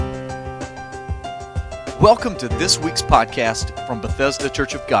Welcome to this week's podcast from Bethesda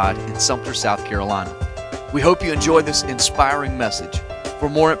Church of God in Sumter, South Carolina. We hope you enjoy this inspiring message. For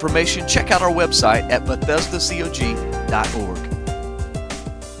more information, check out our website at BethesdaCog.org.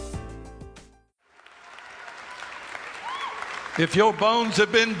 If your bones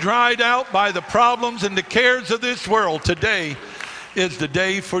have been dried out by the problems and the cares of this world, today is the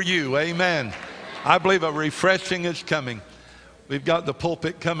day for you. Amen. I believe a refreshing is coming. We've got the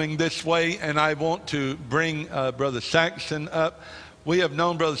pulpit coming this way, and I want to bring Brother Saxon up. We have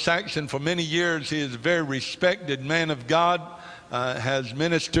known Brother Saxon for many years. He is a very respected man of God, has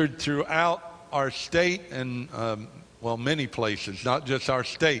ministered throughout our state and, many places, not just our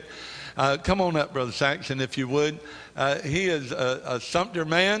state. Come on up, Brother Saxon, if you would. He is a Sumter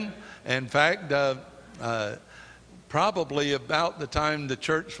man. In fact, probably about the time the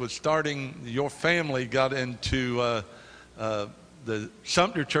church was starting, your family got into the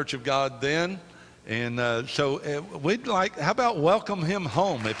Sumter Church of God then. And so we'd like, how about welcome him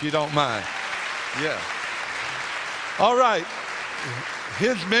home, if you don't mind? Yeah. All right.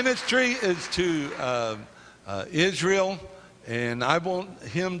 His ministry is to Israel. And I want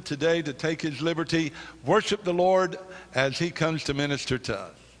him today to take his liberty, worship the Lord as he comes to minister to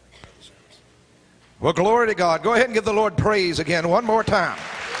us. Well, glory to God. Go ahead and give the Lord praise again one more time.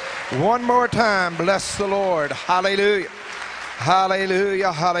 One more time. Bless the Lord. Hallelujah.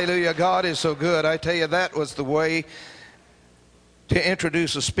 Hallelujah. Hallelujah. God is so good. I tell you, that was the way to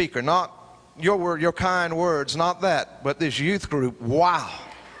introduce a speaker. Not your kind words, not that, but this youth group. Wow.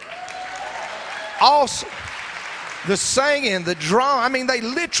 Awesome. The singing, the drum, I mean, they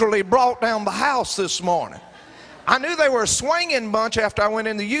literally brought down the house this morning. I knew they were a swinging bunch after I went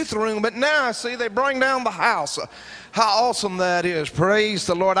in the youth room, but now I see they bring down the house. How awesome that is. Praise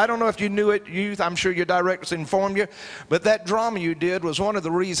the Lord. I don't know if you knew it, youth. I'm sure your directors informed you. But that drama you did was one of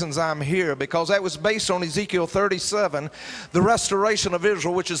the reasons I'm here, because that was based on Ezekiel 37, the restoration of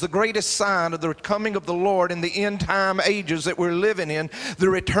Israel, which is the greatest sign of the coming of the Lord in the end time ages that we're living in. The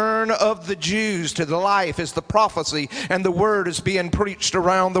return of the Jews to the life is the prophecy, and the word is being preached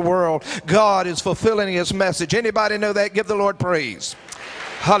around the world. God is fulfilling his message. Anybody know that? Give the Lord praise.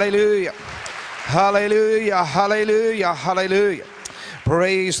 Hallelujah. Hallelujah, hallelujah, hallelujah.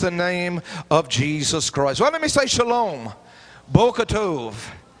 Praise the name of Jesus Christ. Well, let me say shalom. Boker Tov.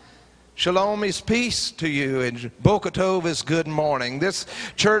 Shalom is peace to you, and Boker Tov is good morning. This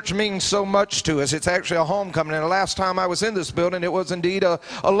church means so much to us. It's actually a homecoming, and the last time I was in this building, it was indeed a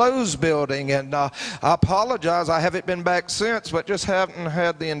Lowe's building, and I apologize. I haven't been back since, but just haven't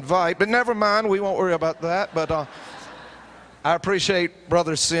had the invite. But never mind, we won't worry about that. But I appreciate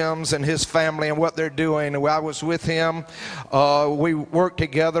Brother Sims and his family and what they're doing. I was with him. We worked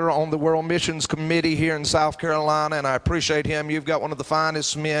together on the World Missions Committee here in South Carolina, and I appreciate him. You've got one of the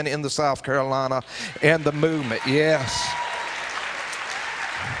finest men in the South Carolina and the movement. Yes.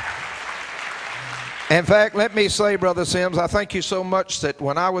 In fact, let me say, Brother Sims, I thank you so much that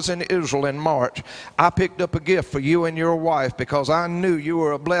when I was in Israel in March, I picked up a gift for you and your wife because I knew you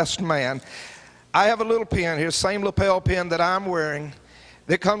were a blessed man. I have a little pen here, same lapel pin that I'm wearing,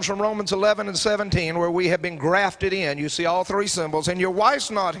 that comes from Romans 11 and 17, where we have been grafted in. You see all three symbols. And your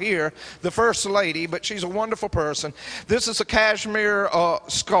wife's not here, the first lady, but she's a wonderful person. This is a cashmere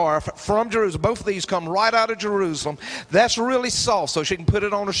scarf from Jerusalem. Both of these come right out of Jerusalem. That's really soft, so she can put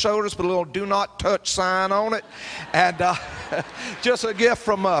it on her shoulders, put a little do not touch sign on it. And just a gift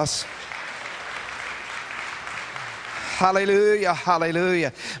from us. Hallelujah,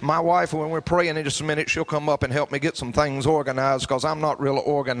 hallelujah. My wife, when we're praying in just a minute, she'll come up and help me get some things organized because I'm not real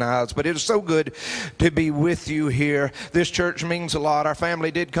organized. But it is so good to be with you here. This church means a lot. Our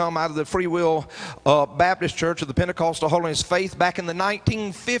family did come out of the Free Will Baptist Church of the Pentecostal Holiness Faith back in the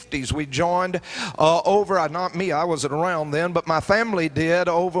 1950s. We joined not me, I wasn't around then, but my family did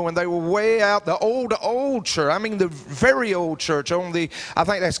over when they were way out, the old church. I mean the very old church on the, I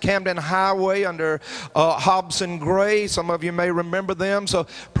think that's Camden Highway under Hobson Gray. Some of you may remember them. So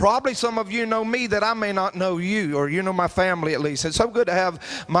probably some of you know me that I may not know you, or you know my family at least. It's so good to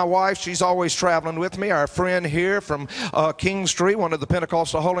have my wife. She's always traveling with me. Our friend here from King Street, one of the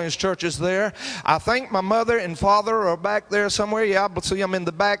Pentecostal Holiness churches there. I think my mother and father are back there somewhere. Yeah, I see them in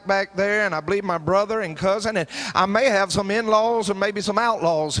the back there. And I believe my brother and cousin. And I may have some in-laws or maybe some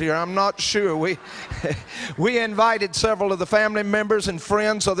outlaws here. I'm not sure. We invited several of the family members and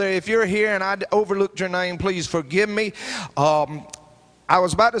friends. So if you're here and I overlooked your name, please forgive me. I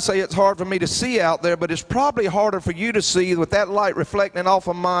was about to say it's hard for me to see out there, but it's probably harder for you to see with that light reflecting off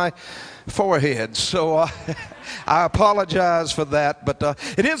of my forehead. So I apologize for that, but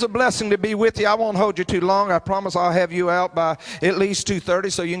it is a blessing to be with you. I won't hold you too long. I promise I'll have you out by at least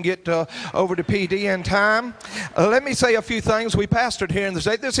 2:30 so you can get over to PD in time. Let me say a few things. We pastored here in the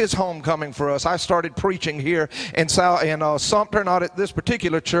state. This is homecoming for us. I started preaching here in Sumter, not at this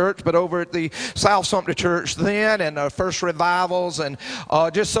particular church, but over at the South Sumter Church then, and first revivals, and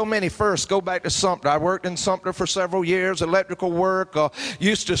just so many firsts go back to Sumter. I worked in Sumter for several years, electrical work,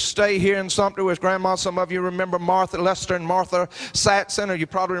 used to stay here in Sumter with Grandma. Some of you remember Martha Lester and Martha Satson, or you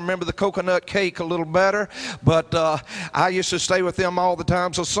probably remember the coconut cake a little better, but I used to stay with them all the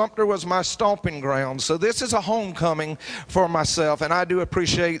time. So Sumter was my stomping ground. So this is a homecoming for myself, and I do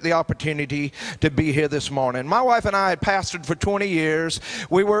appreciate the opportunity to be here this morning. My wife and I had pastored for 20 years.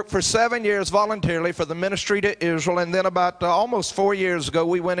 We worked for 7 years voluntarily for the ministry to Israel, and then about almost 4 years ago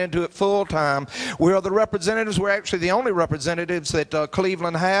we went into it full time. We are the representatives. We're actually the only representatives that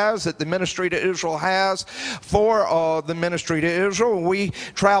Cleveland has, that the ministry to Israel has for the ministry to Israel. We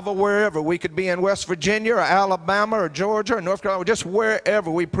travel wherever. We could be in West Virginia or Alabama or Georgia or North Carolina, just wherever.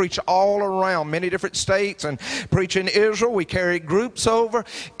 We preach all around many different states and preach in Israel. We carry groups over.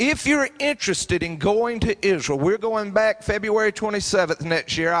 If you're interested in going to Israel, we're going back February 27th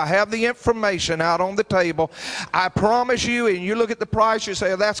next year. I have the information out on the table. I promise you, and you look at the price, you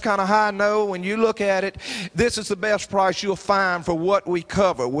say, oh, that's kind of high. No, when you look at it, this is the best price you'll find for what we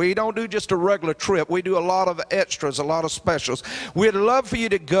cover. We don't do just a regular trip. We do a lot of extras, a lot of specials. We'd love for you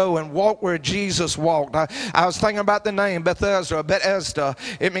to go and walk where Jesus walked. I was thinking about the name Bethesda.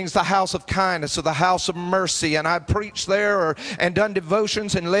 It means the house of kindness or the house of mercy. And I preached there and done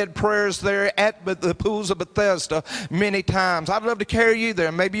devotions and led prayers there at the pools of Bethesda many times. I'd love to carry you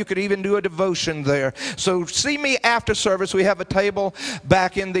there. Maybe you could even do a devotion there. So see me after service. We have a table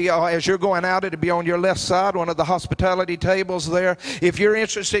back in the, as you're going out, it'll be on your left side, one of the hospitality tables there. If you're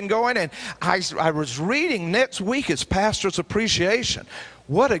interested in going, and I was reading next week is Pastor's Appreciation.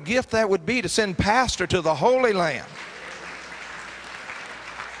 What a gift that would be to send Pastor to the Holy Land.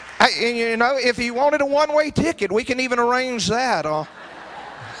 And you know, if he wanted a one-way ticket, we can even arrange that.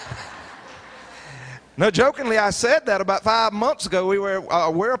 No, jokingly, I said that about 5 months ago. We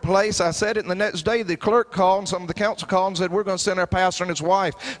were a place. I said it, and the next day the clerk called and some of the council called and said, we're going to send our pastor and his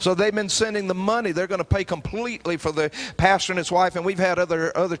wife. So they've been sending the money. They're going to pay completely for the pastor and his wife, and we've had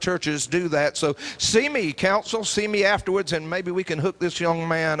other churches do that. So see me, council, see me afterwards, and maybe we can hook this young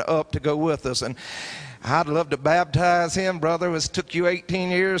man up to go with us. And I'd love to baptize him, brother. It took you 18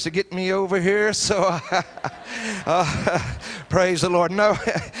 years to get me over here, so praise the Lord. No,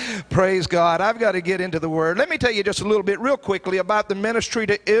 praise God. I've got to get into the Word. Let me tell you just a little bit real quickly about the ministry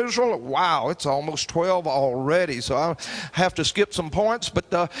to Israel. Wow, it's almost 12 already, so I have to skip some points.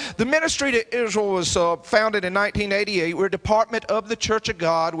 But the ministry to Israel was founded in 1988. We're a department of the Church of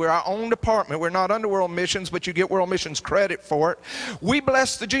God. We're our own department. We're not under World Missions, but you get World Missions credit for it. We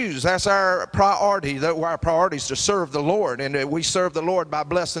bless the Jews. That's our priority. Our priority is to serve the Lord, and we serve the Lord by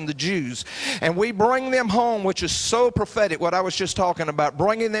blessing the Jews. And we bring them home, which is so prophetic, what I was just talking about,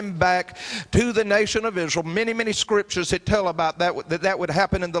 bringing them back to the nation of Israel. Many, many scriptures that tell about that would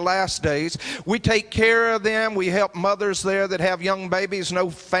happen in the last days. We take care of them. We help mothers there that have young babies, no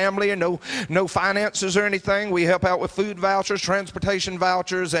family and no finances or anything. We help out with food vouchers, transportation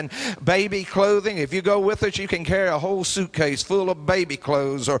vouchers, and baby clothing. If you go with us, you can carry a whole suitcase full of baby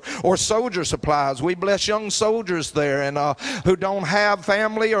clothes or soldier supplies. We bless young soldiers there and who don't have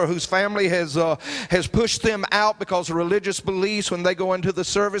family or whose family has pushed them out because of religious beliefs when they go into the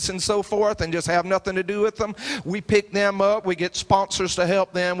service and so forth and just have nothing to do with them. We pick them up. We get sponsors to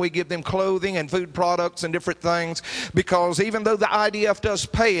help them. We give them clothing and food products and different things, because even though the IDF does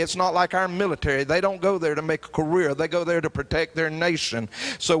pay, it's not like our military. They don't go there to make a career. They go there to protect their nation.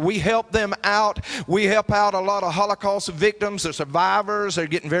 So we help them out. We help out a lot of Holocaust victims. They're survivors. They're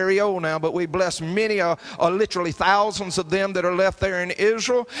getting very old now, but we bless many, literally thousands of them that are left there in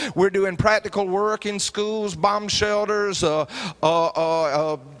Israel. We're doing practical work in schools, bomb shelters,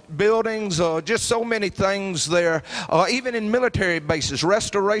 buildings, just so many things there. Even in military bases,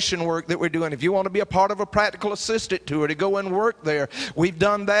 restoration work that we're doing. If you want to be a part of a practical assistant tour to go and work there, we've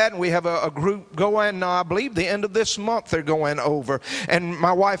done that, and we have a group going, I believe the end of this month they're going over. And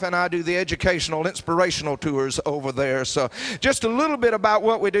my wife and I do the educational, inspirational tours over there. So just a little bit about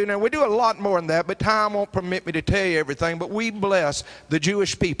what we do. Now, we do a lot more than that, but time won't permit me to tell you everything. But we bless the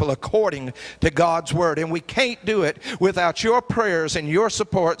Jewish people according to God's Word. And we can't do it without your prayers and your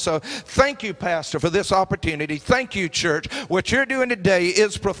support. it. So thank you, Pastor, for this opportunity. Thank you, church. What you're doing today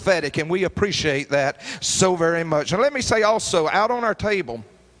is prophetic, and we appreciate that so very much. And let me say also, out on our table,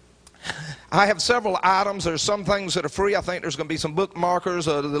 I have several items. There's some things that are free. I think there's going to be some bookmarkers,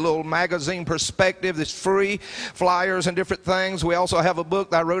 the little magazine Perspective that's free, flyers and different things. We also have a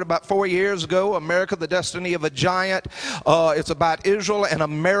book that I wrote about 4 years ago, America, the Destiny of a Giant. It's about Israel and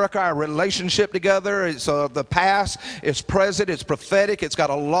America, our relationship together. It's the past, it's present, it's prophetic. It's got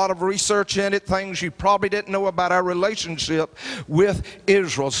a lot of research in it, things you probably didn't know about our relationship with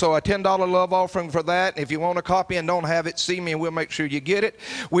Israel. So a $10 love offering for that. If you want a copy and don't have it, see me and we'll make sure you get it.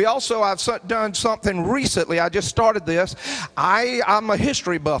 I've done something recently. I just started this. I'm a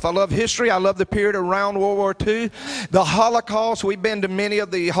history buff. I love history. I love the period around World War II. The Holocaust, we've been to many of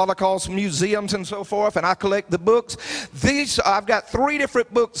the Holocaust museums and so forth, and I collect the books. I've got 3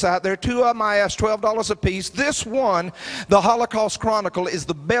 different books out there. 2 of them I asked $12 a piece. This one, The Holocaust Chronicle, is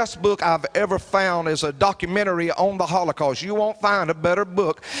the best book I've ever found as a documentary on the Holocaust. You won't find a better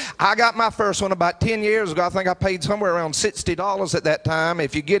book. I got my first one about 10 years ago. I think I paid somewhere around $60 at that time.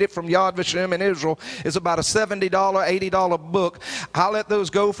 If you get it from Yad Vashem in Israel, it's about a $70, $80 book. I let those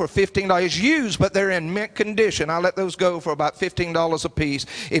go for $15 used, but they're in mint condition. I let those go for about $15 a piece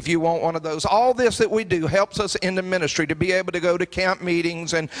if you want one of those. All this that we do helps us in the ministry to be able to go to camp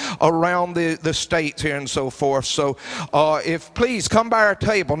meetings and around the states here and so forth. So if please come by our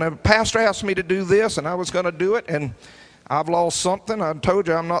table. Now, Pastor asked me to do this, and I was going to do it, and I've lost something. I told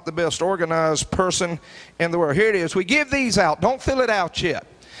you I'm not the best organized person in the world. Here it is. We give these out. Don't fill it out yet.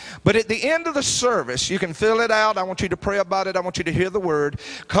 But at the end of the service, you can fill it out. I want you to pray about it. I want you to hear the word.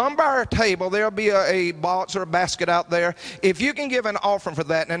 Come by our table. There'll be a box or a basket out there. If you can give an offering for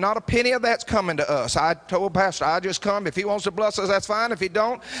that, and not a penny of that's coming to us. I told Pastor, I just come. If he wants to bless us, that's fine. If he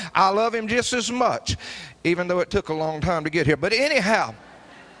don't, I love him just as much, even though it took a long time to get here. But anyhow,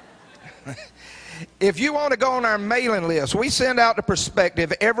 if you want to go on our mailing list, we send out the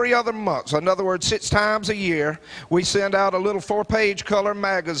Perspective every other month. So in other words, 6 times a year, we send out a little 4-page color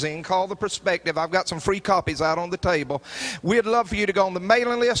magazine called The Perspective. I've got some free copies out on the table. We'd love for you to go on the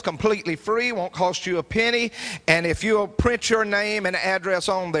mailing list, completely free, won't cost you a penny. And if you'll print your name and address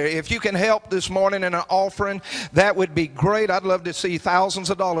on there, if you can help this morning in an offering, that would be great. I'd love to see thousands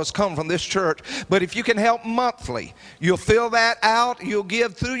of dollars come from this church. But if you can help monthly, you'll fill that out. You'll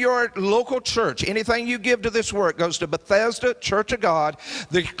give through your local church. Anything you give to this work goes to Bethesda Church of God.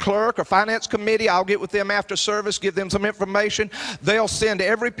 The clerk or finance committee, I'll get with them after service, give them some information. They'll send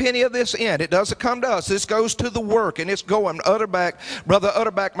every penny of this in. It doesn't come to us. This goes to the work, and it's going. Brother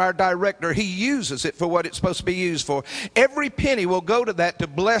Utterback, my director, he uses it for what it's supposed to be used for. Every penny will go to that to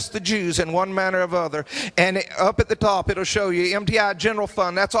bless the Jews in one manner or other. And up at the top, it'll show you MTI General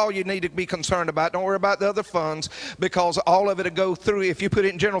Fund. That's all you need to be concerned about. Don't worry about the other funds, because all of it will go through. If you put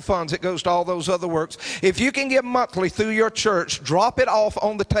it in general funds, it goes to all those other works. If you can give monthly through your church, drop it off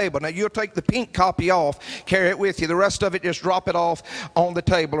on the table. Now, you'll take the pink copy off, carry it with you. The rest of it, just drop it off on the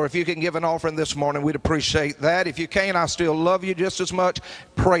table. Or if you can give an offering this morning, we'd appreciate that. If you can't, I still love you just as much.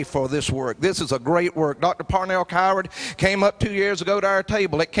 Pray for this work. This is a great work. Dr. Parnell Coward came up 2 years ago to our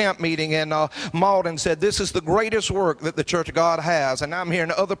table at camp meeting in Malden, said this is the greatest work that the Church of God has. And I'm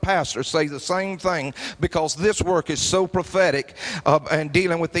hearing other pastors say the same thing, because this work is so prophetic and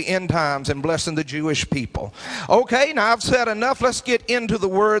dealing with the end times and blessing the Jewish people. Okay, now I've said enough. Let's get into the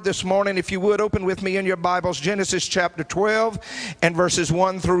word this morning. If you would, open with me in your Bibles, Genesis chapter 12 and verses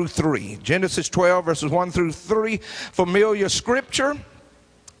 1 through 3. Genesis 12 verses 1 through 3. Familiar scripture.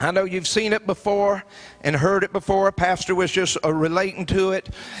 I know you've seen it before and heard it before. Pastor was just relating to it.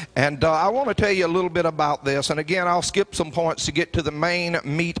 And I want to tell you a little bit about this. And again, I'll skip some points to get to the main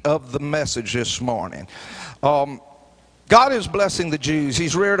meat of the message this morning. God is blessing the Jews.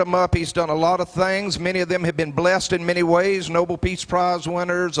 He's reared them up. He's done a lot of things. Many of them have been blessed in many ways. Nobel Peace Prize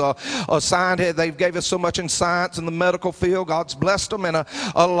winners, scientists. They gave us so much in science and the medical field. God's blessed them. And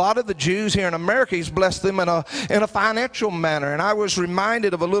a lot of the Jews here in America, He's blessed them in a financial manner. And I was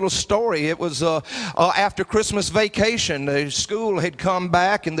reminded of a little story. It was after Christmas vacation. The school had come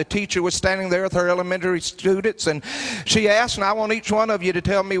back, and the teacher was standing there with her elementary students. And she asked, and I want each one of you to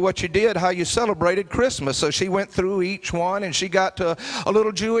tell me what you did, how you celebrated Christmas. So she went through each one. And she got to a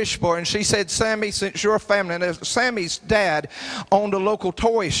little Jewish boy, and she said, Sammy, since your family, and Sammy's dad owned a local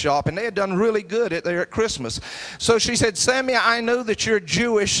toy shop, and they had done really good there at Christmas. So she said, Sammy, I know that you're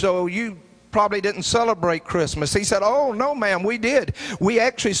Jewish, so you probably didn't celebrate Christmas. He said, oh, no, ma'am, we did. We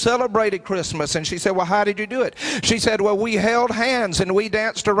actually celebrated Christmas. And she said, well, how did you do it? She said, well, we held hands and we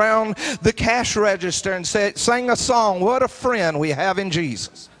danced around the cash register and sang a song, what a friend we have in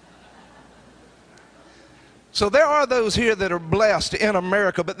Jesus. So there are those here that are blessed in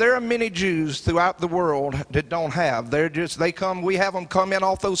America, but there are many Jews throughout the world that don't have. We have them come in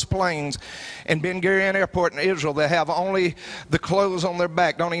off those planes in Ben Gurion Airport in Israel. They have only the clothes on their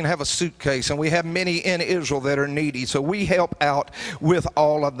back, don't even have a suitcase. And we have many in Israel that are needy. So we help out with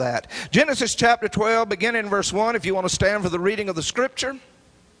all of that. Genesis chapter 12, beginning in verse 1, if you want to stand for the reading of the scripture.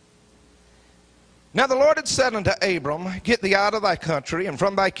 Now the Lord had said unto Abram, Get thee out of thy country, and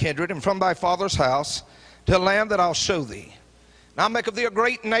from thy kindred, and from thy father's house, to a land that I'll show thee. And I'll make of thee a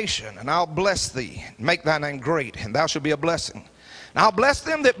great nation, and I'll bless thee, and make thy name great, and thou shalt be a blessing. And I'll bless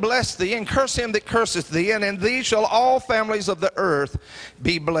them that bless thee, and curse him that curseth thee, and in thee shall all families of the earth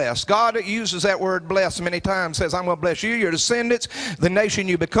be blessed. God uses that word bless many times, says, I'm going to bless you, your descendants, the nation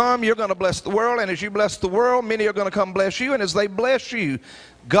you become, you're going to bless the world, and as you bless the world, many are going to come bless you, and as they bless you,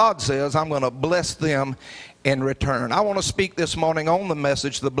 God says, I'm going to bless them in return. I want to speak this morning on the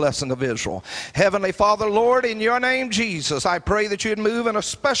message, the blessing of Israel. Heavenly Father, Lord, in your name, Jesus, I pray that you'd move in a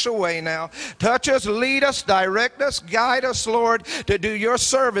special way now. Touch us, lead us, direct us, guide us, Lord, to do your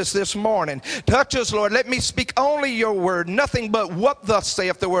service this morning. Touch us, Lord. Let me speak only your word, nothing but what thus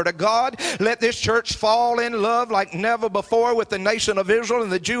saith the word of God. Let this church fall in love like never before with the nation of Israel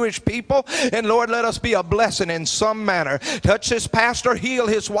and the Jewish people. And Lord, let us be a blessing in some manner. Touch this pastor, heal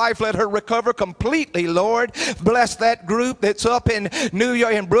his wife, let her recover completely, Lord. Bless that group that's up in New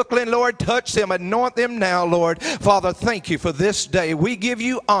York and Brooklyn, Lord. Touch them, anoint them now, Lord. Father, thank you for this day. We give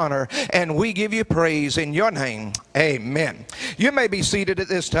you honor and we give you praise in your name. Amen. You may be seated at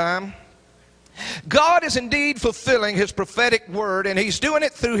this time. God is indeed fulfilling his prophetic word, and he's doing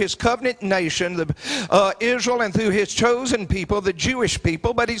it through his covenant nation, Israel, and through his chosen people, the Jewish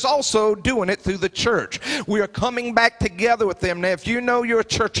people, but he's also doing it through the church. We are coming back together with them. Now, if you know your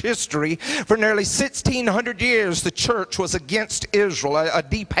church history, for nearly 1,600 years, the church was against Israel, a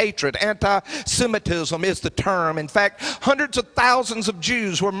deep hatred. Anti-Semitism is the term. In fact, hundreds of thousands of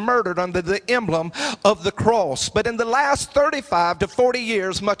Jews were murdered under the emblem of the cross. But in the last 35 to 40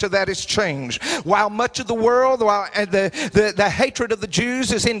 years, much of that has changed. While much of the world, the hatred of the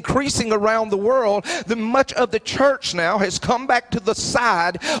Jews is increasing around the world, much of the church now has come back to the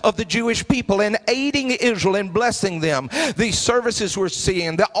side of the Jewish people and aiding Israel and blessing them. The services we're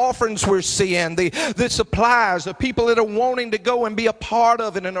seeing, the offerings we're seeing, the supplies, the people that are wanting to go and be a part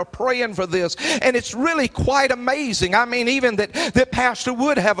of it and are praying for this. And it's really quite amazing. I mean, even that Pastor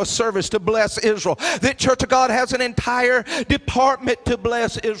would have a service to bless Israel. That Church of God has an entire department to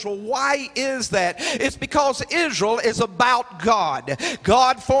bless Israel. Why is that? It's because Israel is about God.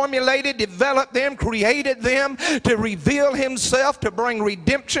 God formulated, developed them, created them to reveal himself, to bring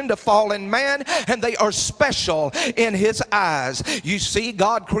redemption to fallen man, and they are special in his eyes. You see,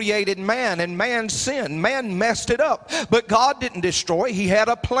 God created man, and man sinned. Man messed it up, but God didn't destroy. He had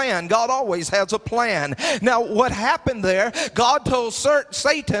a plan. God always has a plan. Now, what happened there, God told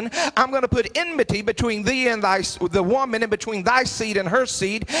Satan, I'm going to put enmity between thee and the woman, and between thy seed and her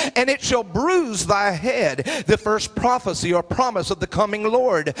seed, and it shall bruise thy head. The first prophecy or promise of the coming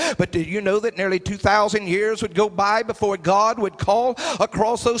Lord. But did you know that nearly 2,000 years would go by before God would call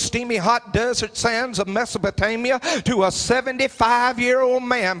across those steamy hot desert sands of Mesopotamia to a 75-year-old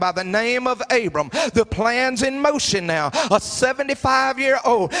man by the name of Abram? The plan's in motion now. A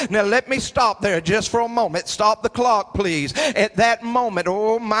 75-year-old. Now let me stop there just for a moment. Stop the clock, please. At that moment,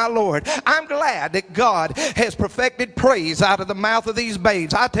 oh my Lord, I'm glad that God has perfected praise out of the mouth of these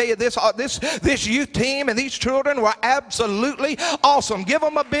babes. I tell you, this youth team and these children were absolutely awesome. Give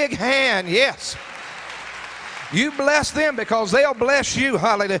them a big hand. Yes. You bless them because they'll bless you.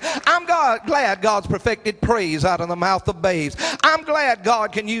 Hallelujah. I'm glad God's perfected praise out of the mouth of babes. I'm glad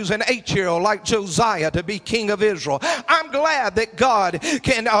God can use an 8-year-old like Josiah to be king of Israel. I'm glad that God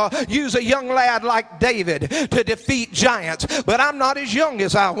can use a young lad like David to defeat giants. But I'm not as young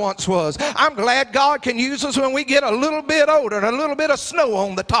as I once was. I'm glad God can use us when we get a little bit older and a little bit of snow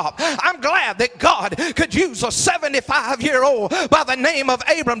on the top. I'm glad that God could use a 75-year-old by the name of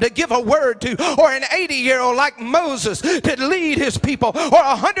Abram to give a word to, or an 80-year-old like Moses to lead his people, or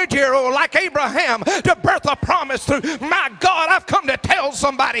a 100-year-old like Abraham to birth a promise through. My God, I've come to tell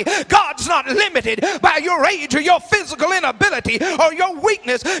somebody God's not limited by your age or your physical inability or your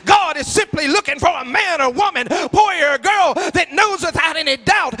weakness. God is simply looking for a man or woman, boy or girl, that knows without any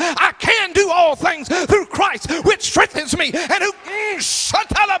doubt I can do all things through Christ which strengthens me, and who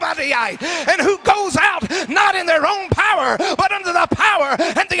goes out not in their own power but under the power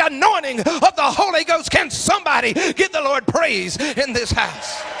and the anointing of the Holy Ghost. Can somebody give the Lord praise in this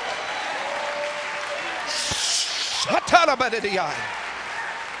house?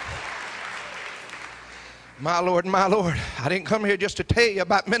 My Lord, I didn't come here just to tell you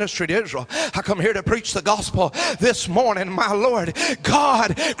about ministry to Israel. I come here to preach the gospel this morning. My Lord,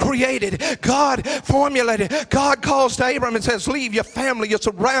 God created, God formulated, God calls to Abram and says, leave your family, your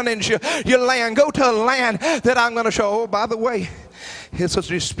surroundings, your land. Go to a land that I'm going to show. Oh, by the way, it's a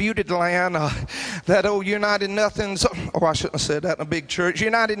disputed land. That old United Nothings, oh, I shouldn't have said that in a big church.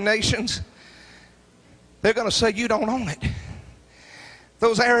 United Nations, they're going to say you don't own it.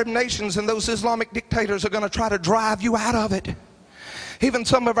 Those Arab nations and those Islamic dictators are going to try to drive you out of it. Even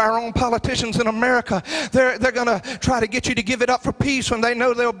some of our own politicians in America, they're going to try to get you to give it up for peace when they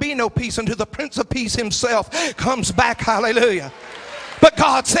know there'll be no peace until the Prince of Peace himself comes back. Hallelujah. But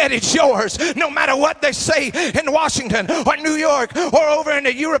God said it's yours. No matter what they say in Washington or New York or over in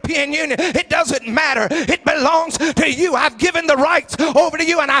the European Union, it doesn't matter. It belongs to you. I've given the rights over to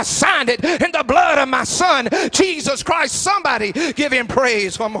you, and I signed it in the blood of my Son, Jesus Christ. Somebody give him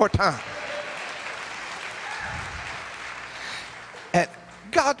praise one more time. And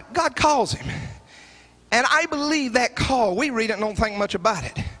God calls him. And I believe that call, we read it and don't think much about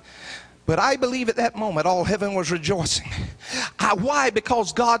it. But I believe at that moment all heaven was rejoicing. Why?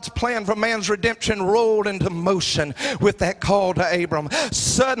 Because God's plan for man's redemption rolled into motion with that call to Abram.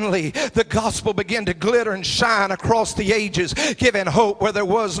 Suddenly the gospel began to glitter and shine across the ages, giving hope where there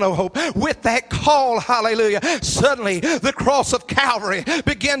was no hope. With that call, hallelujah, suddenly the cross of Calvary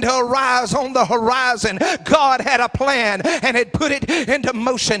began to arise on the horizon. God had a plan and had put it into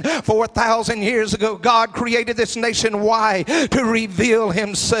motion. 4,000 years ago, God created this nation. Why? To reveal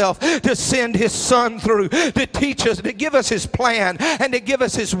himself, to send his Son through, to teach us, to give us his plan, and to give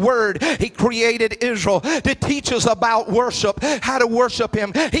us his word. He created Israel to teach us about worship, how to worship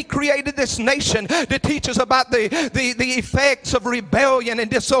him. He created this nation to teach us about the effects of rebellion and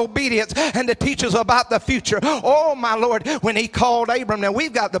disobedience, and to teach us about the future. Oh my Lord, when he called Abram, now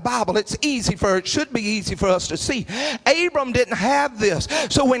we've got the Bible, it should be easy for us to see. Abram didn't have this,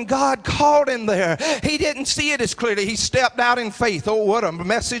 so when God called him there, he didn't see it as clearly. He stepped out in faith. Oh, what a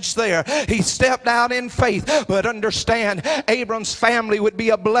message there. He stepped out in faith. But understand, Abram's family would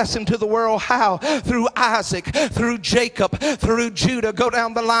be a blessing to the world. How? Through Isaac, through Jacob, through Judah. Go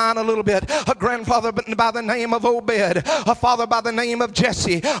down the line a little bit. A grandfather by the name of Obed, a father by the name of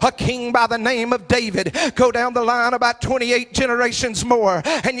Jesse, a king by the name of David. Go down the line about 28 generations more,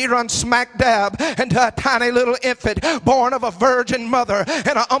 and you run smack dab into a tiny little infant born of a virgin mother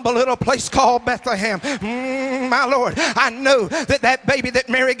in an humble little place called Bethlehem. My Lord, I know that baby that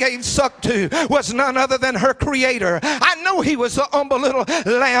Mary gave suck to was none other than her creator. I know he was the humble little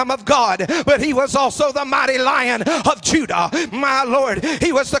Lamb of God, but he was also the mighty Lion of Judah. My Lord,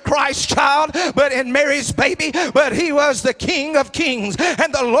 he was the Christ child, but in Mary's baby, but he was the King of Kings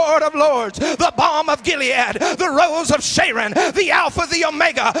and the Lord of Lords, the balm of Gilead, the rose of Sharon, the Alpha, the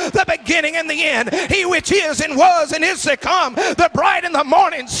Omega, the beginning and the end. He which is and was and is to come, the bright and the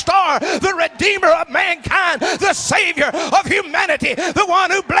morning star, the Redeemer of mankind, the Savior of humanity, the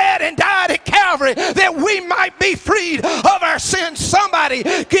one who bled and died at Calvary that we might be freed of our sins. Somebody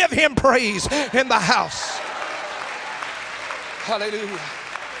give him praise in the house. Hallelujah.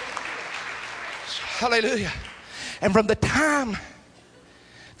 Hallelujah. And from the time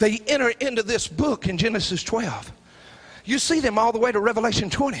they enter into this book in Genesis 12, you see them all the way to Revelation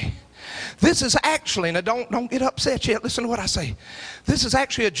 20. This is actually, now don't get upset yet, listen to what I say. This is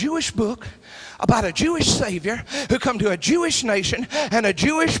actually a Jewish book about a Jewish Savior who come to a Jewish nation and a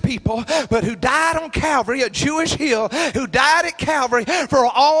Jewish people, but who died on Calvary, a Jewish hill, who died at Calvary for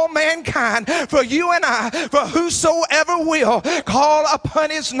all mankind, for you and I, for whosoever will call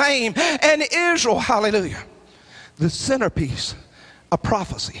upon his name. And Israel, hallelujah, the centerpiece of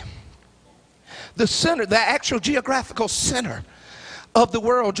prophecy. The center, the actual geographical center of the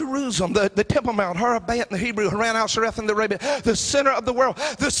world, Jerusalem, the Temple Mount, Harabat in the Hebrew, Haran al-Sharif in the Arabian, the center of the world,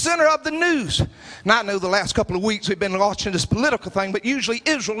 the center of the news. Now I know the last couple of weeks we've been watching this political thing, but usually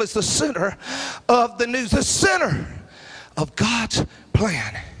Israel is the center of the news, the center of God's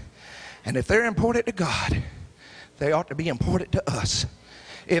plan. And if they're important to God, they ought to be important to us.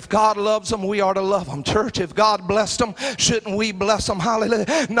 If God loves them, we are to love them. Church, if God blessed them, shouldn't we bless them?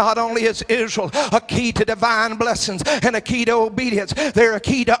 Hallelujah. Not only is Israel a key to divine blessings and a key to obedience, they're a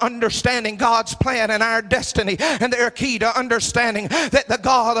key to understanding God's plan and our destiny. And they're a key to understanding that the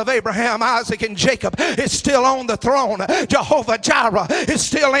God of Abraham, Isaac, and Jacob is still on the throne. Jehovah Jireh is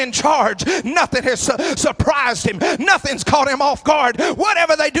still in charge. Nothing has surprised him. Nothing's caught him off guard.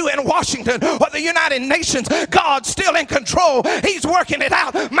 Whatever they do in Washington or the United Nations, God's still in control. He's working it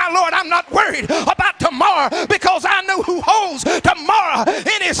out. My Lord, I'm not worried about tomorrow because I know who holds tomorrow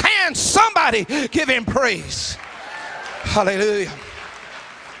in his hands. Somebody give him praise. Hallelujah.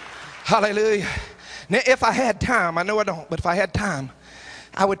 Hallelujah. Now, if I had time, I know I don't, but if I had time,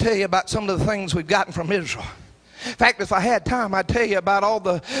 I would tell you about some of the things we've gotten from Israel. In fact, if I had time, I'd tell you about all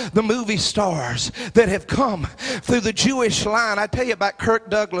the movie stars that have come through the Jewish line. I'd tell you about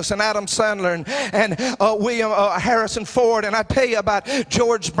Kirk Douglas and Adam Sandler and William Harrison Ford. And I'd tell you about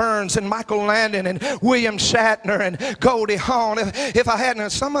George Burns and Michael Landon and William Shatner and Goldie Hawn. If I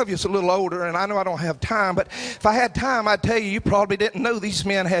hadn't, some of you is a little older, and I know I don't have time, but if I had time, I'd tell you, you probably didn't know these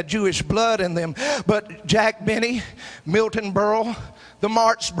men had Jewish blood in them. But Jack Benny, Milton Berle, the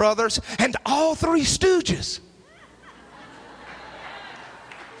Marx Brothers, and all three Stooges.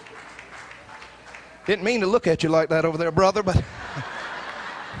 Didn't mean to look at you like that over there, brother, but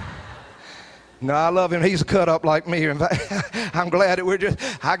no, I love him. He's a cut up like me. In fact, I'm glad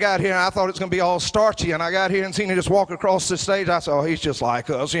that I got here and I thought it was going to be all starchy, and I got here and seen him just walk across the stage. I said, oh, he's just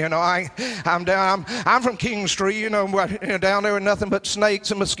like us, you know. I'm from King Street, you know, down there where nothing but snakes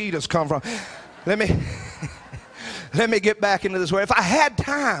and mosquitoes come from. Let me get back into this way. If I had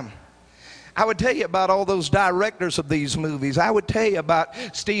time, I would tell you about all those directors of these movies. I would tell you about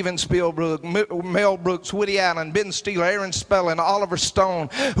Steven Spielberg, Mel Brooks, Woody Allen, Ben Stiller, Aaron Spelling, Oliver Stone,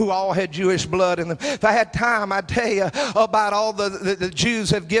 who all had Jewish blood in them. If I had time, I'd tell you about all the Jews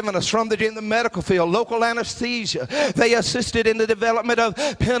have given us from in the medical field, local anesthesia. They assisted in the development of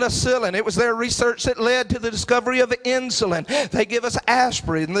penicillin. It was their research that led to the discovery of insulin. They give us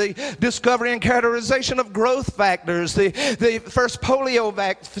aspirin, the discovery and characterization of growth factors, the first polio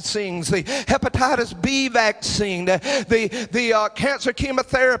vaccines, the hepatitis B vaccine, the cancer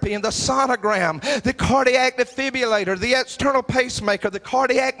chemotherapy, and the sonogram, the cardiac defibrillator, the external pacemaker, the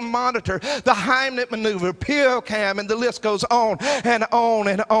cardiac monitor, the Heimlich maneuver, PillCam, and the list goes on and on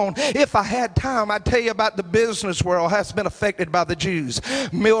and on. If I had time, I'd tell you about the business world has been affected by the Jews.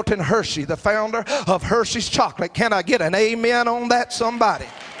 Milton Hershey, the founder of Hershey's Chocolate. Can I get an amen on that, somebody?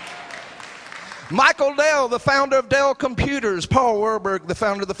 Michael Dell, the founder of Dell Computers. Paul Warburg, the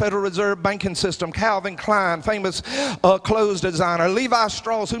founder of the Federal Reserve Banking System. Calvin Klein, famous clothes designer. Levi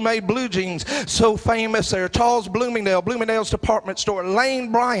Strauss, who made blue jeans so famous there. Charles Bloomingdale, Bloomingdale's department store.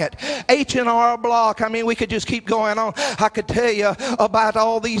 Lane Bryant, H&R Block. I mean, we could just keep going on. I could tell you about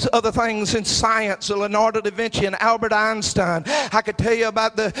all these other things in science, Leonardo da Vinci and Albert Einstein. I could tell you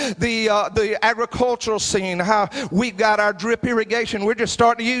about the agricultural scene, how we've got our drip irrigation. We're just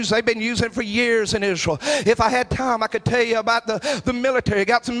starting to use, they've been using it for years in Israel. If I had time, I could tell you about the military.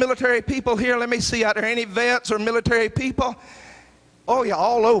 Got some military people here. Let me see, out there any vets or military people? Oh yeah,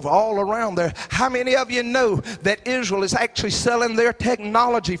 all over, all around there. How many of you know that Israel is actually selling their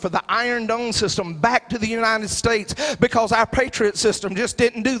technology for the Iron Dome system back to the United States because our Patriot system just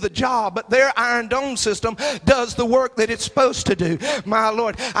didn't do the job, but their Iron Dome system does the work that it's supposed to do. My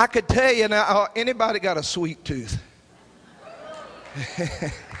Lord, I could tell you now, anybody got a sweet tooth?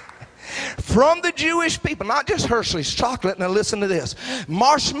 From the Jewish people, not just Hershey's Chocolate. Now listen to this.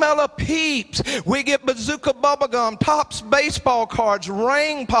 Marshmallow Peeps. We get Bazooka Bubblegum, Tops baseball cards,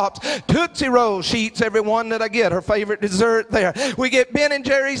 Ring Pops, Tootsie Roll sheets, every one that I get, her favorite dessert there. We get Ben &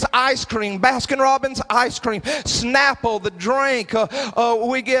 Jerry's ice cream, Baskin Robbins ice cream, Snapple, the drink.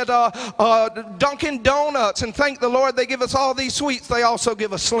 We get Dunkin' Donuts, and thank the Lord they give us all these sweets. They also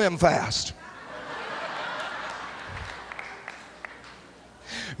give us Slim Fast.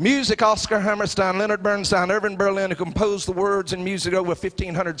 Music, Oscar Hammerstein, Leonard Bernstein, Irving Berlin, who composed the words and music over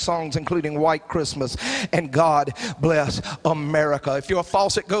 1,500 songs, including White Christmas and God Bless America. If your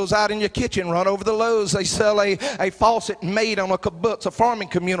faucet goes out in your kitchen, run over the Lowe's. They sell a faucet made on a kibbutz, a farming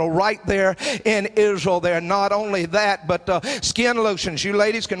communal right there in Israel there. Not only that, but skin lotions. You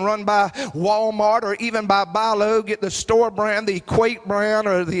ladies can run by Walmart or even by Bi-Lo, get the store brand, the Equate brand,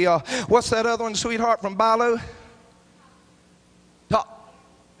 or the, what's that other one, sweetheart, from Bi-Lo?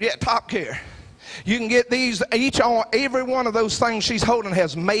 Top Care. You can get these, every one of those things she's holding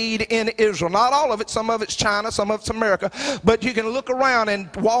has made in Israel. Not all of it, some of it's China, some of it's America, but you can look around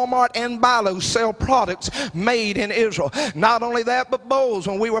and Walmart and Bi-Lo sell products made in Israel. Not only that, but bowls.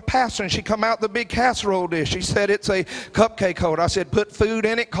 When we were pastoring, she come out the big casserole dish. She said it's a cupcake holder. I said, put food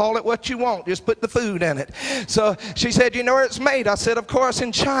in it, call it what you want, just put the food in it. So she said, you know where it's made? I said, of course,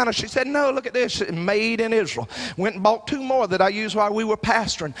 in China. She said, no, look at this, it's made in Israel. Went and bought 2 more that I used while we were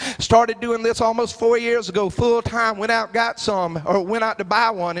pastoring. Started doing this almost 4 years ago, full time. Went out, got some, or went out to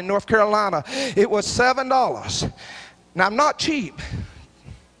buy one in North Carolina. It was $7. Now, I'm not cheap.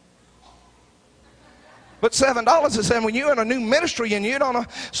 But $7 is saying when you're in a new ministry and you don't know.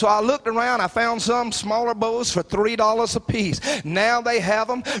 So I looked around, I found some smaller bowls for $3 a piece. Now they have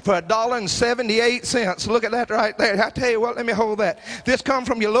them for $1.78. Look at that right there. I tell you what, let me hold that. This comes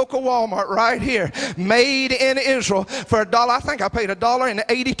from your local Walmart right here. Made in Israel for $1. I think I paid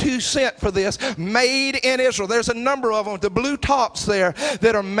 $1.82 for this. Made in Israel. There's a number of them with the blue tops there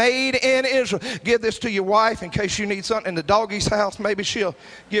that are made in Israel. Give this to your wife in case you need something in the doggy's house. Maybe she'll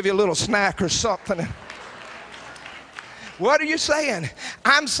give you a little snack or something. What are you saying?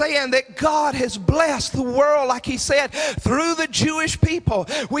 I'm saying that God has blessed the world, like he said, through the Jewish people.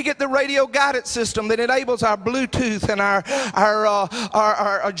 We get the radio guidance system that enables our Bluetooth and our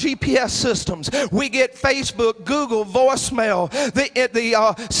GPS systems. We get Facebook, Google, voicemail,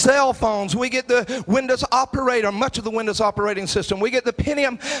 the cell phones. We get the Windows operator, much of the Windows operating system. We get the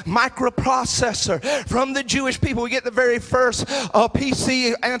Pentium microprocessor from the Jewish people. We get the very first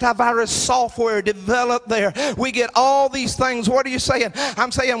PC antivirus software developed there. We get all these things. What are you saying?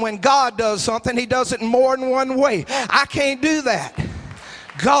 I'm saying when God does something, he does it in more than one way. I can't do that.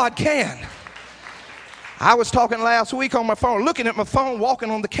 God can. I was talking last week on my phone, looking at my phone, walking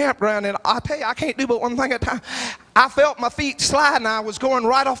on the campground, and I tell you, I can't do but one thing at a time. I felt my feet sliding. I was going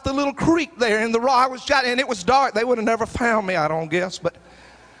right off the little creek there in the rock. I was jotting, and it was dark. They would have never found me, I don't guess, but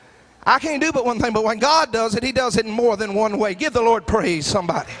I can't do but one thing. But when God does it, he does it in more than one way. Give the Lord praise,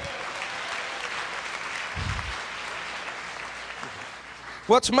 somebody.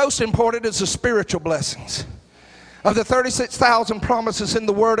 What's most important is the spiritual blessings. Of the 36,000 promises in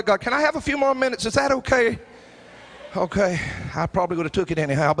the Word of God. Can I have a few more minutes? Is that okay? Okay. I probably would have took it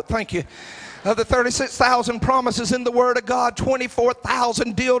anyhow, but thank you. Of the 36,000 promises in the Word of God,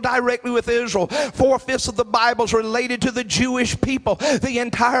 24,000 deal directly with Israel. 4/5 of the Bible is related to the Jewish people. The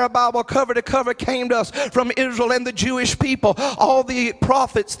entire Bible, cover to cover, came to us from Israel and the Jewish people. All the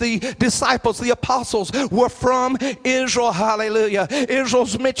prophets, the disciples, the apostles were from Israel. Hallelujah.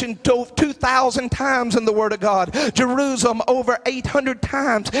 Israel's mentioned 2,000 times in the Word of God. Jerusalem over 800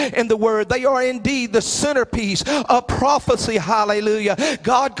 times in the Word. They are indeed the centerpiece of prophecy. Hallelujah.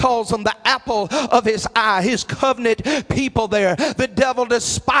 God calls them the apple of his eye, his covenant people there. The devil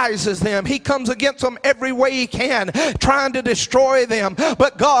despises them. He comes against them every way he can, trying to destroy them.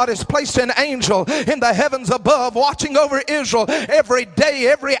 But God has placed an angel in the heavens above, watching over Israel every day,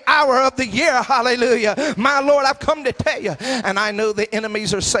 every hour of the year. Hallelujah. My Lord, I've come to tell you, and I know the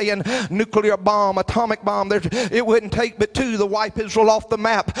enemies are saying nuclear bomb, atomic bomb, it wouldn't take but two to wipe Israel off the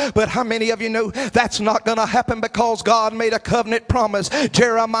map. But how many of you know that's not going to happen, because God made a covenant promise.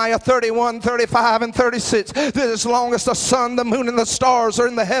 Jeremiah 31:35 and 36, that as long as the sun, the moon, and the stars are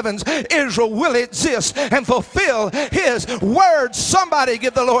in the heavens, Israel will exist and fulfill his word. Somebody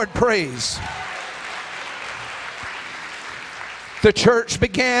give the Lord praise. The church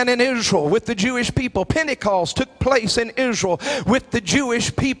began in Israel with the Jewish people. Pentecost took place in Israel with the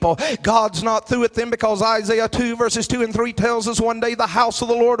Jewish people. God's not through with them, because Isaiah 2 verses 2 and 3 tells us one day the house of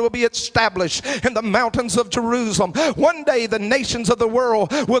the Lord will be established in the mountains of Jerusalem. One day the nations of the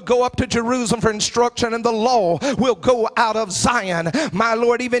world will go up to Jerusalem for instruction, and the law will go out of Zion. My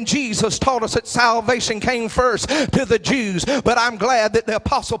Lord, even Jesus taught us that salvation came first to the Jews. But I'm glad that the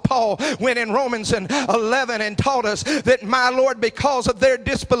Apostle Paul went in Romans 11 and taught us that, my Lord, because of their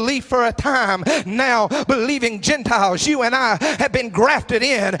disbelief for a time, now believing Gentiles, you and I have been grafted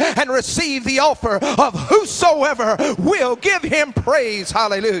in and received the offer of whosoever will give him praise.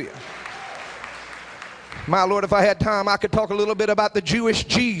 Hallelujah. My Lord, if I had time, I could talk a little bit about the Jewish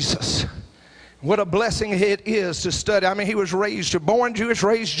Jesus. What a blessing it is to study. I mean, he was born Jewish,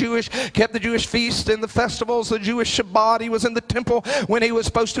 raised Jewish, kept the Jewish feasts and the festivals, the Jewish Shabbat. He was in the temple when he was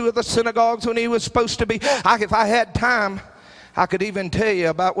supposed to, at the synagogues when he was supposed to be. If I had time, I could even tell you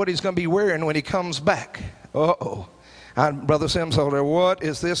about what he's going to be wearing when he comes back. Uh-oh. Brother Simsolder, what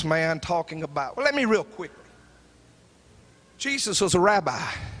is this man talking about? Well, let me real quickly. Jesus was a rabbi.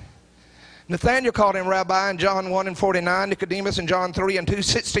 Nathanael called him rabbi in John 1 and 49. Nicodemus in John 3 and 2.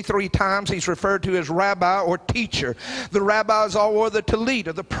 63 times he's referred to as rabbi or teacher. The rabbis all wore the tallit,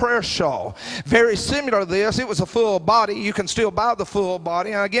 or the prayer shawl. Very similar to this. It was a full body. You can still buy the full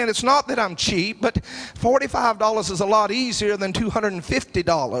body. And again, it's not that I'm cheap, but $45 is a lot easier than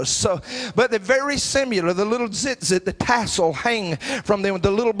 $250. So, but they're very similar. The little tzitzit, the tassel hang from them with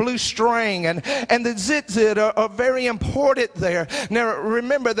the little blue string. And the tzitzit are very important there. Now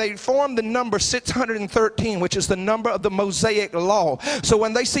remember, they form the number 613, which is the number of the Mosaic law. So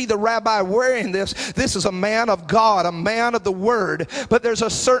when they see the rabbi wearing this is a man of God, a man of the word. But there's a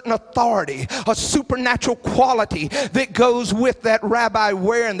certain authority, a supernatural quality that goes with that rabbi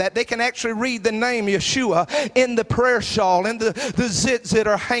wearing that. They can actually read the name Yeshua in the prayer shawl, in the zits that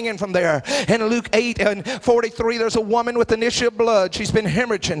are hanging from there. In Luke 8:43, there's a woman with an issue of blood. She's been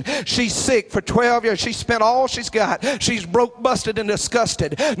hemorrhaging. She's sick for 12 years. She spent all she's got. She's broke, busted, and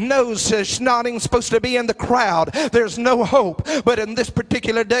disgusted. Knows she's not even supposed to be in the crowd. There's no hope. But in this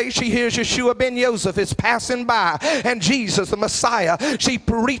particular day, she hears Yeshua ben Joseph is passing by, and Jesus, the Messiah, she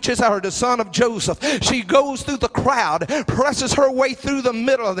reaches her, the son of Joseph. She goes through the crowd, presses her way through the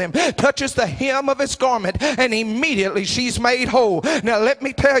middle of them, touches the hem of his garment, and immediately she's made whole. Now let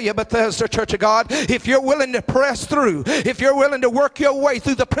me tell you, Bethesda Church of God, if you're willing to press through, if you're willing to work your way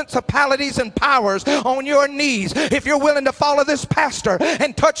through the principalities and powers on your knees, if you're willing to follow this pastor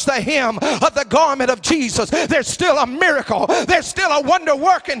and touch the hem of the garment of Jesus, there's still a miracle. There's still a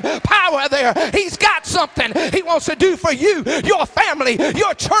wonder-working power there. He's got something he wants to do for you, your family,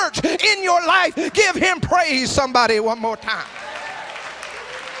 your church, in your life. Give him praise, somebody, one more time.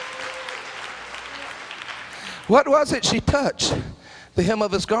 What was it she touched? The hem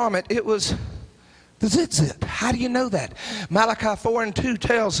of his garment. It was the zitzit. How do you know that? Malachi 4:2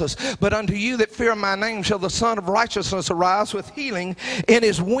 tells us, but unto you that fear my name shall the Son of Righteousness arise with healing in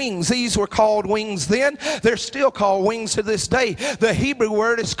his wings. These were called wings then. They're still called wings to this day. The Hebrew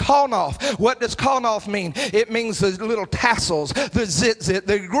word is kanaf. What does kanaf mean? It means the little tassels, the zitzit.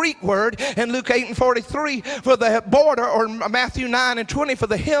 The Greek word in Luke 8:43 for the border, or Matthew 9:20 for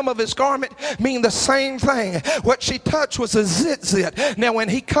the hem of his garment, mean the same thing. What she touched was a zitzit. Now when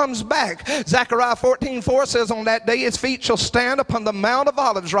he comes back, Zechariah 14:4 says, on that day his feet shall stand upon the Mount of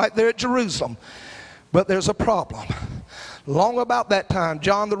Olives right there at Jerusalem. But there's a problem. Long about that time,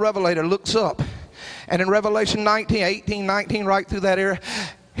 John the Revelator looks up, and in Revelation 18:19, right through that area,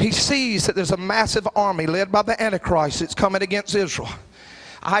 he sees that there's a massive army led by the Antichrist that's coming against Israel.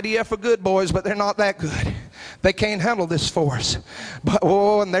 IDF are good boys, but they're not that good. They can't handle this force. But,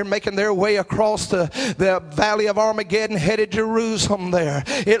 and they're making their way across the valley of Armageddon, headed Jerusalem there.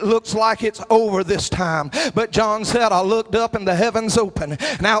 It looks like it's over this time. But John said, I looked up and the heavens opened,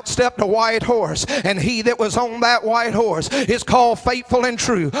 and out stepped a white horse. And he that was on that white horse is called Faithful and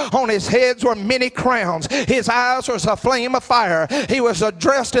True. On his heads were many crowns. His eyes was a flame of fire. He was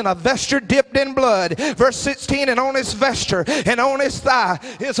dressed in a vesture dipped in blood. Verse 16, and on his vesture and on his thigh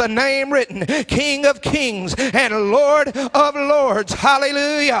is a name written, King of Kings and Lord of Lords.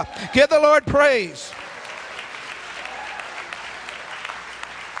 Hallelujah. Give the Lord praise.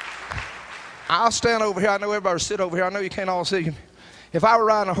 I'll stand over here. I know everybody will sit over here. I know you can't all see. If I were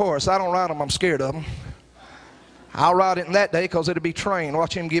riding a horse, I don't ride them. I'm scared of them. I'll ride it in that day because it'll be trained.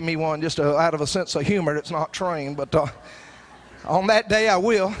 Watch him give me one just out of a sense of humor that's not trained. But on that day I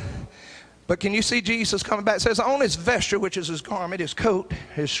will. But can you see Jesus coming back? It says on his vesture, which is his garment, his coat,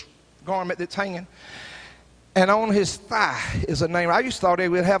 his garment that's hanging, and on his thigh is a name. I used to thought he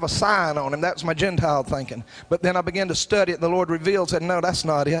would have a sign on him. That's my Gentile thinking. But then I began to study it, and the Lord revealed, said, no, that's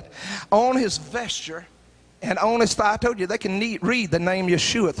not it. On his vesture and on his thigh, I told you, they can read the name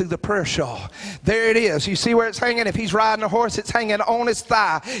Yeshua through the prayer shawl. There it is. You see where it's hanging? If he's riding a horse, it's hanging on his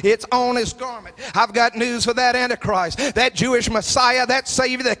thigh. It's on his garment. I've got news for that Antichrist. That Jewish Messiah, that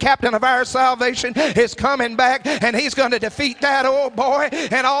Savior, the captain of our salvation is coming back, and he's going to defeat that old boy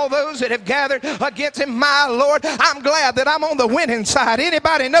and all those that have gathered against him. My Lord, I'm glad that I'm on the winning side.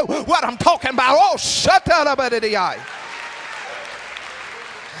 Anybody know what I'm talking about? Oh, shut up at the eye.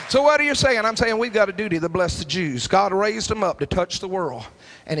 So what are you saying? I'm saying we've got a duty to bless the Jews. God raised them up to touch the world,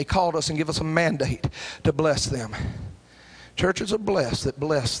 and he called us and gave us a mandate to bless them. Churches are blessed that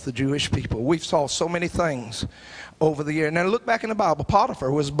bless the Jewish people. We've saw so many things over the year. Now look back in the Bible. Potiphar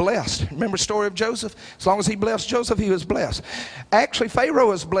was blessed. Remember the story of Joseph? As long as he blessed Joseph, he was blessed. Actually, Pharaoh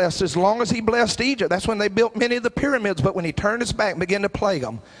was blessed as long as he blessed Egypt. That's when they built many of the pyramids. But when he turned his back and began to plague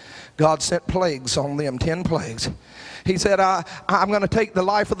them, God sent plagues on them, 10 plagues. He said, I'm going to take the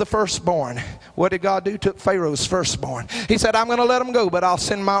life of the firstborn. What did God do? Took Pharaoh's firstborn. He said, I'm going to let him go, but I'll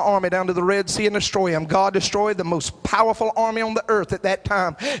send my army down to the Red Sea and destroy him. God destroyed the most powerful army on the earth at that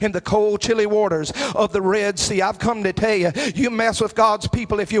time in the cold, chilly waters of the Red Sea. I've come to tell you, you mess with God's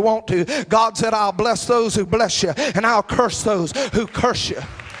people if you want to. God said, I'll bless those who bless you, and I'll curse those who curse you.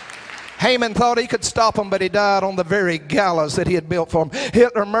 Haman thought he could stop him, but he died on the very gallows that he had built for him.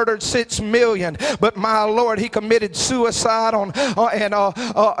 Hitler murdered 6 million, but my Lord, he committed suicide on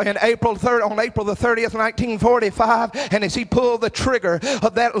April the 30th, 1945. And as he pulled the trigger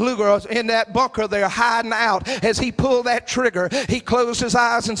of that Luger in that bunker there hiding out, as he pulled that trigger, he closed his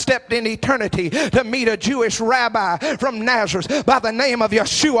eyes and stepped in eternity to meet a Jewish rabbi from Nazareth by the name of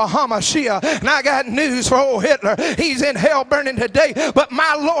Yeshua HaMashiach. And I got news for old Hitler. He's in hell burning today, but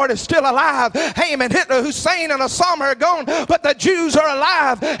my Lord is still alive. Haman, Hitler, Hussein, and Osama are gone, but the Jews are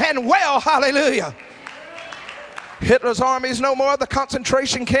alive and well. Hallelujah. Hitler's armies no more, the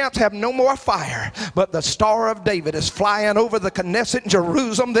concentration camps have no more fire, but the Star of David is flying over the Knesset in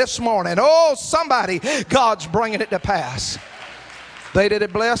Jerusalem this morning. Oh, somebody, God's bringing it to pass. They that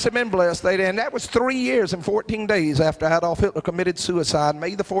had blessed have been blessed. And that was 3 years and 14 days after Adolf Hitler committed suicide,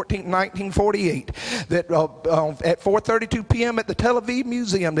 May the 14th, 1948, that at 4:32 p.m. at the Tel Aviv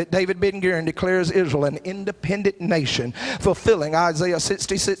Museum, that David Ben-Gurion declares Israel an independent nation, fulfilling Isaiah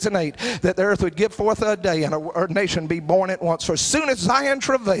 66:8, that the earth would give forth a day and a nation be born at once. For as soon as Zion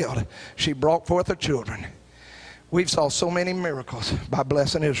travailed, she brought forth her children. We've saw so many miracles by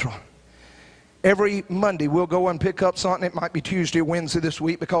blessing Israel. Every Monday we'll go and pick up something. It might be Tuesday or Wednesday this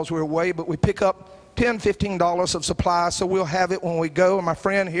week because we're away, but we pick up $10, $15 of supplies, so we'll have it when we go. And my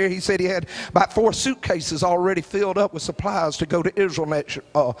friend here, he said he had about 4 suitcases already filled up with supplies to go to Israel next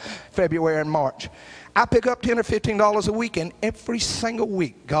February and March. I pick up $10 or $15 a week, and every single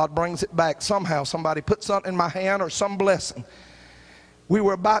week God brings it back somehow. Somebody puts something in my hand or some blessing. We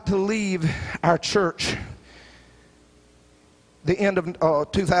were about to leave our church the end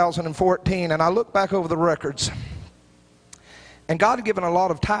of 2014, and I look back over the records, and God had given a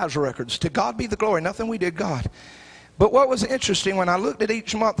lot of tithes records. To God be the glory. Nothing we did, God. But what was interesting, when I looked at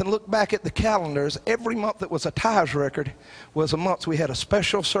each month and looked back at the calendars, every month that was a tithes record was a month we had a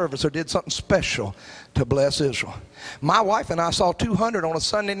special service or did something special to bless Israel. My wife and I saw 200 on a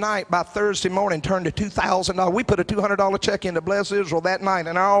Sunday night. By Thursday morning turned to $2,000. We put a $200 check in to bless Israel that night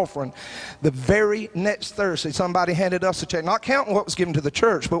in our offering. The very next Thursday, somebody handed us a check, not counting what was given to the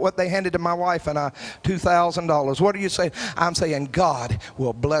church, but what they handed to my wife and I, $2,000. What are you saying? I'm saying God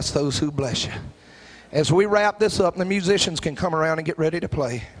will bless those who bless you. As we wrap this up, the musicians can come around and get ready to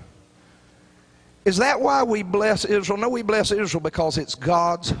play. Is that why we bless Israel? No, we bless Israel because it's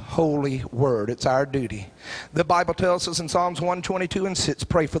God's holy word. It's our duty. The Bible tells us in Psalms 122:6,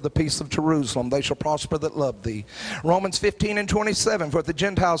 pray for the peace of Jerusalem. They shall prosper that love thee. Romans 15:27, for the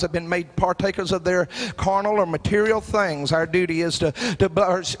Gentiles have been made partakers of their carnal or material things. Our duty is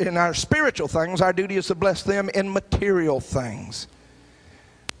in our spiritual things, our duty is to bless them in material things.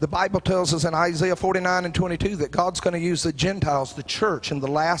 The Bible tells us in Isaiah 49:22 that God's going to use the Gentiles, the church, in the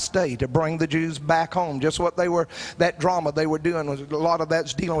last day to bring the Jews back home. Just what they were, that drama they were doing, was a lot of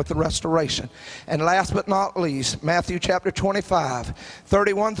that's dealing with the restoration. And last but not least, Matthew chapter 25,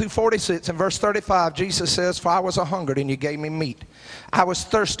 31-46. In verse 35, Jesus says, for I was a hungered and you gave me meat. I was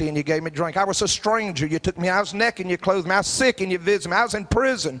thirsty and you gave me drink. I was a stranger, you took me. I was naked and you clothed me. I was sick and you visited me. I was in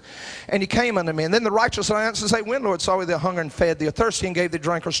prison and you came unto me. And then the righteous will answer and say, when, Lord, saw we thee hunger and fed thee, or thirsty and gave thee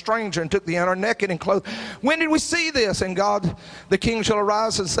drink, or stranger and took thee in, or naked and clothed? When did we see this? And God, the King, shall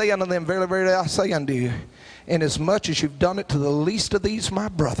arise and say unto them, verily, verily, I say unto you, inasmuch as you've done it to the least of these my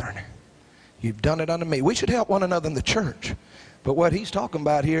brethren, you've done it unto me. We should help one another in the church. But what he's talking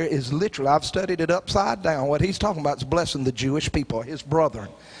about here is literally, I've studied it upside down. What he's talking about is blessing the Jewish people, his brethren,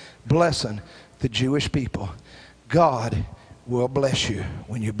 blessing the Jewish people. God will bless you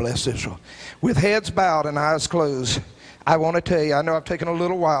when you bless Israel. With heads bowed and eyes closed, I want to tell you, I know I've taken a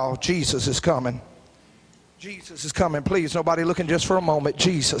little while. Jesus is coming. Jesus is coming. Please, nobody looking just for a moment.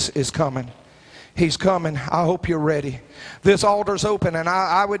 Jesus is coming. He's coming. I hope you're ready. This altar's open, and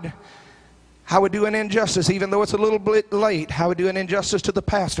I would do an injustice, even though it's a little bit late. I would do an injustice to the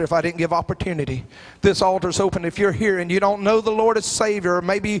pastor if I didn't give opportunity. This altar's open. If you're here and you don't know the Lord as Savior, or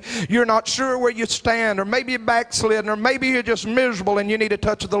maybe you're not sure where you stand, or maybe you're backslidden, or maybe you're just miserable and you need a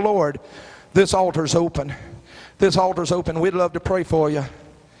touch of the Lord, this altar's open. This altar's open. We'd love to pray for you.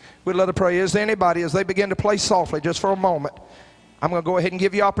 We'd love to pray. Is there anybody, as they begin to play softly, just for a moment, I'm going to go ahead and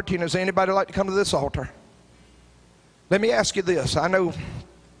give you opportunity. Is there anybody like to come to this altar? Let me ask you this. I know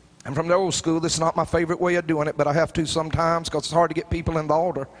I'm from the old school. This is not my favorite way of doing it, but I have to sometimes because it's hard to get people in the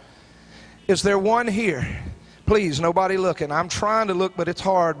altar. Is there one here? Please, nobody looking. I'm trying to look, but it's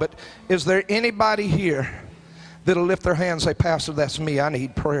hard. But is there anybody here that'll lift their hand and say, Pastor, that's me. I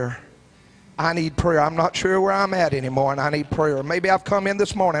need prayer. I need prayer. I'm not sure where I'm at anymore, and I need prayer. Maybe I've come in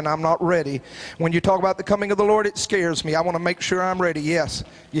this morning, I'm not ready. When you talk about the coming of the Lord, it scares me. I want to make sure I'm ready. Yes,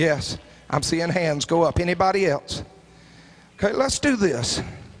 yes. I'm seeing hands go up. Anybody else? Okay, let's do this.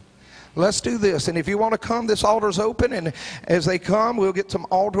 Let's do this. And if you want to come, this altar's open. And as they come, we'll get some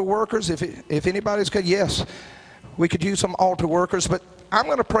altar workers. If anybody's good, yes, we could use some altar workers. But I'm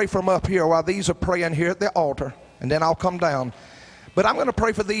going to pray from up here while these are praying here at the altar. And then I'll come down. But I'm going to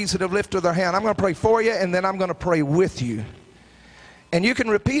pray for these that have lifted their hand. I'm going to pray for you, and then I'm going to pray with you. And you can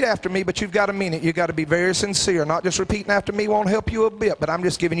repeat after me, but you've got to mean it. You've got to be very sincere. Not just repeating after me won't help you a bit, but I'm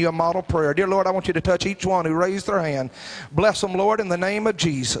just giving you a model prayer. Dear Lord, I want you to touch each one who raised their hand. Bless them, Lord, in the name of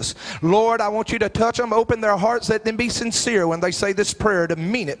Jesus. Lord, I want you to touch them, open their hearts, let them be sincere when they say this prayer, to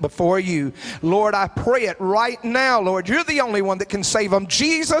mean it before you. Lord, I pray it right now, Lord. You're the only one that can save them.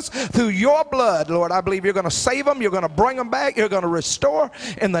 Jesus, through your blood, Lord, I believe you're going to save them. You're going to bring them back. You're going to restore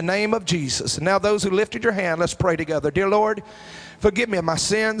in the name of Jesus. And now those who lifted your hand, let's pray together. Dear Lord, forgive me of my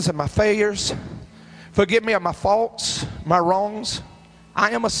sins and my failures. Forgive me of my faults, my wrongs. I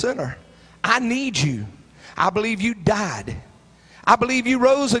am a sinner. I need you. I believe you died. I believe you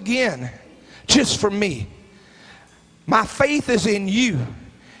rose again just for me. My faith is in you.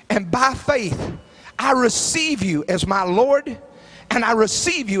 And by faith, I receive you as my Lord and I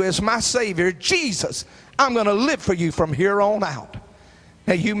receive you as my Savior. Jesus, I'm going to live for you from here on out.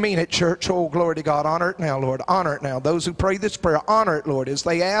 Now you mean it, church. Oh, glory to God. Honor it now, Lord. Honor it now. Those who pray this prayer, honor it, Lord. As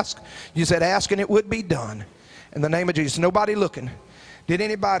they ask, you said ask and it would be done. In the name of Jesus. Nobody looking. Did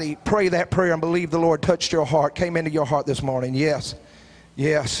anybody pray that prayer and believe the Lord touched your heart, came into your heart this morning? Yes.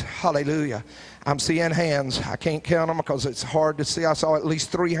 Yes. Hallelujah. I'm seeing hands. I can't count them because it's hard to see. I saw at least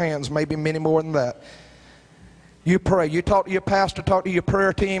 3 hands, maybe many more than that. You pray. You talk to your pastor, talk to your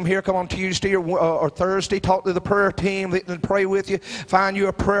prayer team here. Come on Tuesday or Thursday. Talk to the prayer team and pray with you. Find you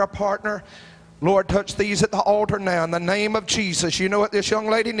a prayer partner. Lord, touch these at the altar now in the name of Jesus. You know what this young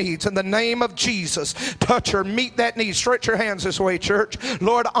lady needs. In the name of Jesus, touch her, meet that need. Stretch your hands this way, church.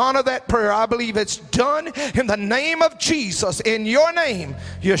 Lord, honor that prayer. I believe it's done in the name of Jesus. In your name,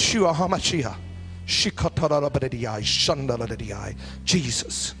 Yeshua HaMashiach.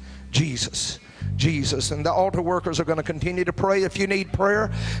 Jesus, Jesus, Jesus. And the altar workers are going to continue to pray. If you need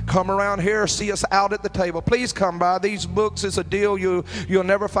prayer, come around here or see us out at the table. Please come by. These books is a deal you'll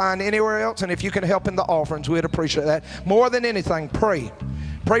never find anywhere else. And if you can help in the offerings, we'd appreciate that. More than anything, pray.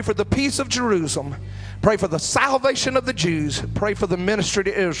 Pray for the peace of Jerusalem. Pray for the salvation of the Jews. Pray for the ministry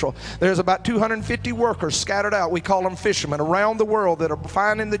to Israel. There's about 250 workers scattered out. We call them fishermen around the world that are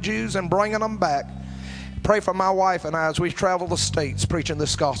finding the Jews and bringing them back. Pray for my wife and I as we travel the states preaching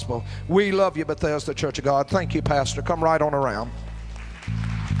this gospel. We love you, Bethesda Church of God. Thank you, Pastor. Come right on around.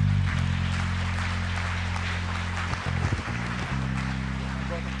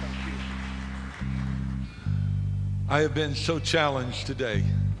 I have been so challenged today.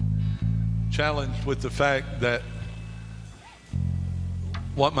 Challenged with the fact that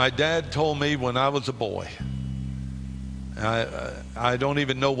what my dad told me when I was a boy. I don't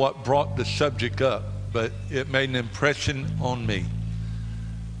even know what brought the subject up, but it made an impression on me.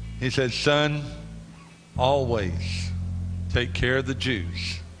 He said, son, always take care of the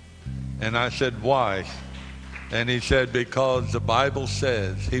Jews. And I said, why? And he said, because the Bible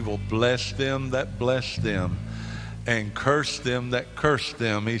says he will bless them that bless them and curse them that curse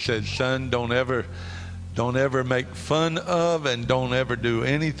them. He said, son, don't ever make fun of and don't ever do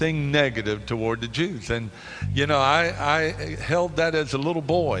anything negative toward the Jews. And you know, I held that as a little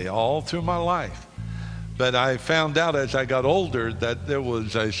boy all through my life. But I found out as I got older that there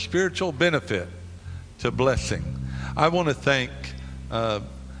was a spiritual benefit to blessing. I want to thank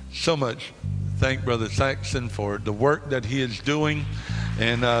thank Brother Saxon for the work that he is doing,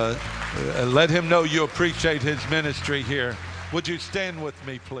 and let him know you appreciate his ministry here. Would you stand with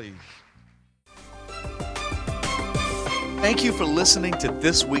me, please? Thank you for listening to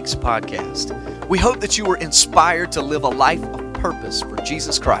this week's podcast. We hope that you were inspired to live a life of purpose for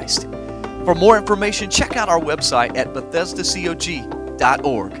Jesus Christ. For more information, check out our website at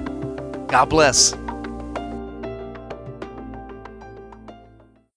BethesdaCog.org. God bless.